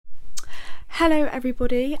Hello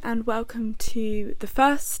everybody and welcome to the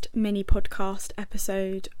first mini podcast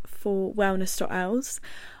episode for Wellness.els.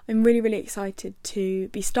 I'm really excited to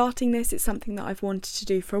be starting this. It's something that I've wanted to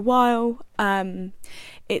do for a while.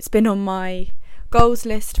 It's been on my goals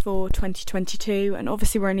list for 2022 and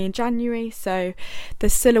obviously we're only in January, so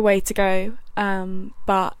there's still a way to go,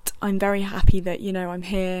 but I'm very happy that I'm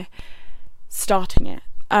here starting it.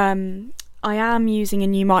 I am using a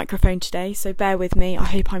new microphone today, so bear with me. I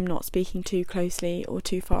hope I'm not speaking too closely or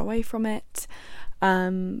too far away from it.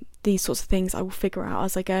 These sorts of things I will figure out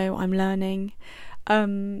as I go. I'm learning.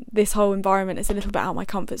 This whole environment is a little bit out of my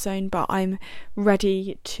comfort zone, but I'm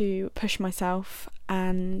ready to push myself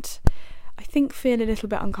and I think feel a little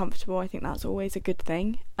bit uncomfortable. I think that's always a good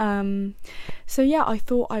thing. So I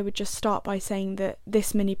thought I would just start by saying that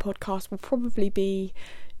this mini podcast will probably be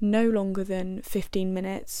no longer than 15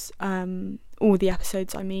 minutes, all the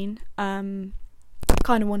episodes I mean. I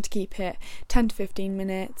kind of want to keep it 10 to 15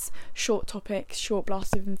 minutes, short topics, short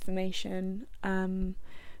blasts of information,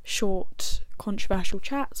 short controversial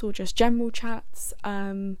chats or just general chats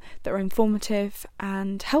that are informative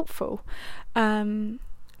and helpful. I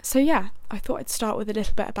thought I'd start with a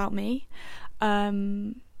little bit about me. I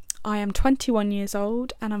am 21 years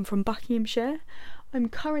old and I'm from Buckinghamshire. I'm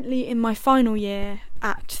currently in my final year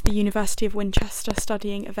at the University of Winchester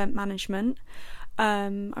studying event management.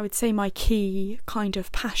 I would say my key kind of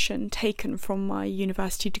passion taken from my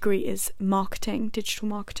university degree is marketing, digital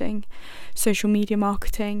marketing, social media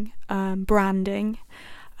marketing, branding.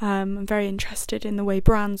 I'm very interested in the way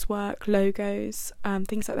brands work, logos,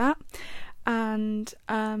 things like that. And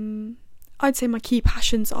I'd say my key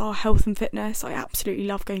passions are health and fitness. I absolutely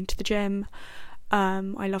love going to the gym.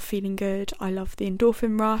 I love feeling good. I love the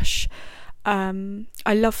endorphin rush.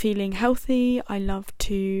 I love feeling healthy. I love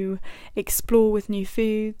to explore with new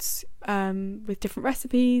foods, with different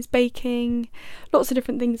recipes, baking, lots of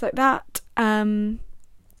different things like that. I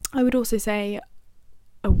would also say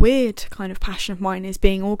a weird kind of passion of mine is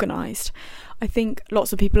being organised. I think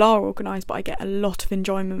lots of people are organised, but I get a lot of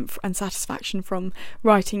enjoyment and satisfaction from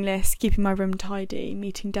writing lists, keeping my room tidy,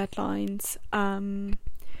 meeting deadlines,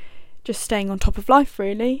 just staying on top of life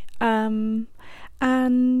really, seeing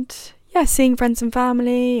friends and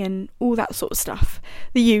family and all that sort of stuff,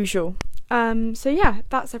 the usual.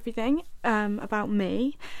 That's everything about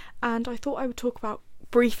me, and I thought I would talk about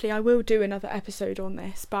briefly, I will do another episode on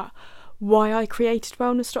this, but why I created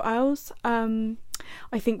Wellness.els.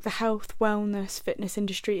 I think the health, wellness, fitness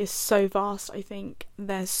industry is so vast. I think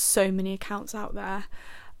there's so many accounts out there.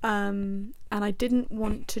 And I didn't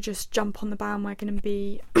want to just jump on the bandwagon and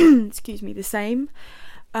be the same.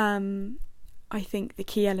 I think the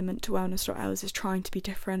key element to Wellness.els is trying to be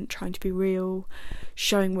different, trying to be real,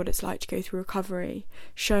 showing what it's like to go through recovery,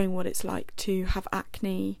 showing what it's like to have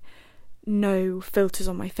acne, no filters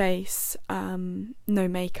on my face, no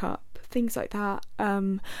makeup, things like that.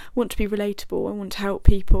 Want to be relatable, I want to help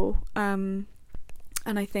people, and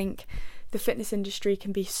I think the fitness industry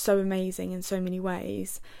can be so amazing in so many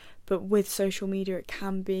ways, but with social media it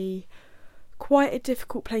can be quite a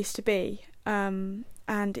difficult place to be, and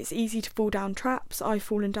it's easy to fall down traps. I've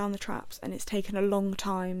fallen down the traps and it's taken a long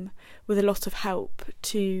time with a lot of help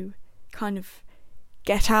to kind of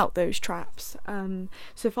get out those traps.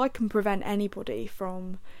 So if I can prevent anybody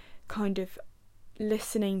from kind of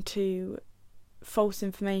listening to false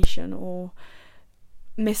information or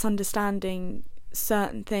misunderstanding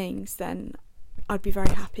certain things, then I'd be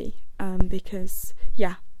very happy, because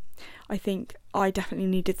I think I definitely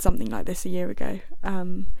needed something like this a year ago.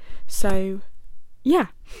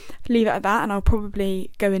 Leave it at that, and I'll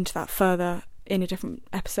probably go into that further in a different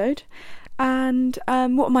episode. And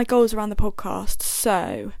what are my goals around the podcast?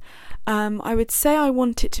 So I would say I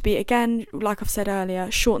want it to be, again, like I've said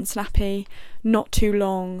earlier, short and snappy, not too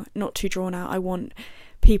long, not too drawn out. I want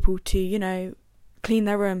people to, clean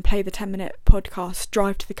their room, play the 10-minute podcast,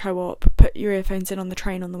 drive to the co-op, put your earphones in on the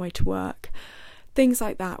train on the way to work, things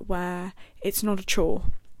like that where it's not a chore.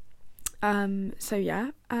 And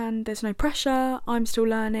there's no pressure. I'm still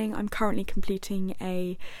learning. I'm currently completing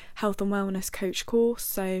a health and wellness coach course,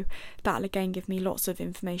 so that'll again give me lots of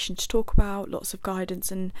information to talk about, lots of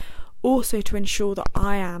guidance, and also to ensure that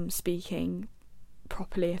I am speaking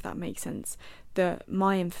properly, if that makes sense, that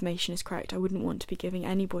my information is correct. I wouldn't want to be giving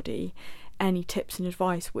anybody any tips and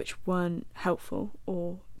advice which weren't helpful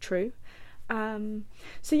or true.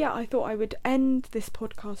 I thought I would end this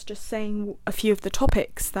podcast just saying a few of the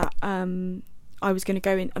topics that I was going to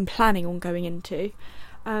go in and planning on going into.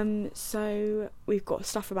 So we've got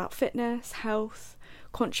stuff about fitness, health,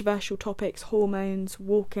 controversial topics, hormones,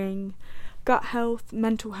 walking, gut health,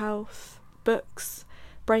 mental health, books,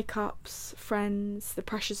 breakups, friends, the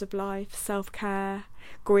pressures of life, self-care,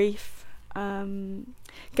 grief,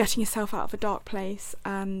 getting yourself out of a dark place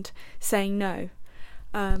and saying no.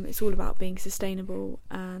 It's all about being sustainable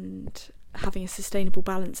and having a sustainable,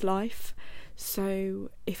 balanced life.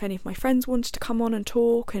 So if any of my friends wanted to come on and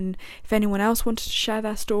talk, and if anyone else wanted to share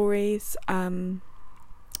their stories,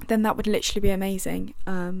 then that would literally be amazing.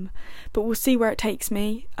 But we'll see where it takes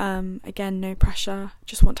me. Again, no pressure,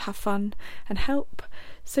 just want to have fun and help.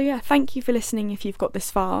 So yeah, thank you for listening if you've got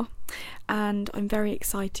this far, and I'm very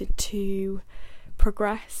excited to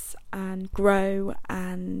progress and grow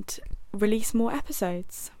and release more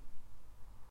episodes.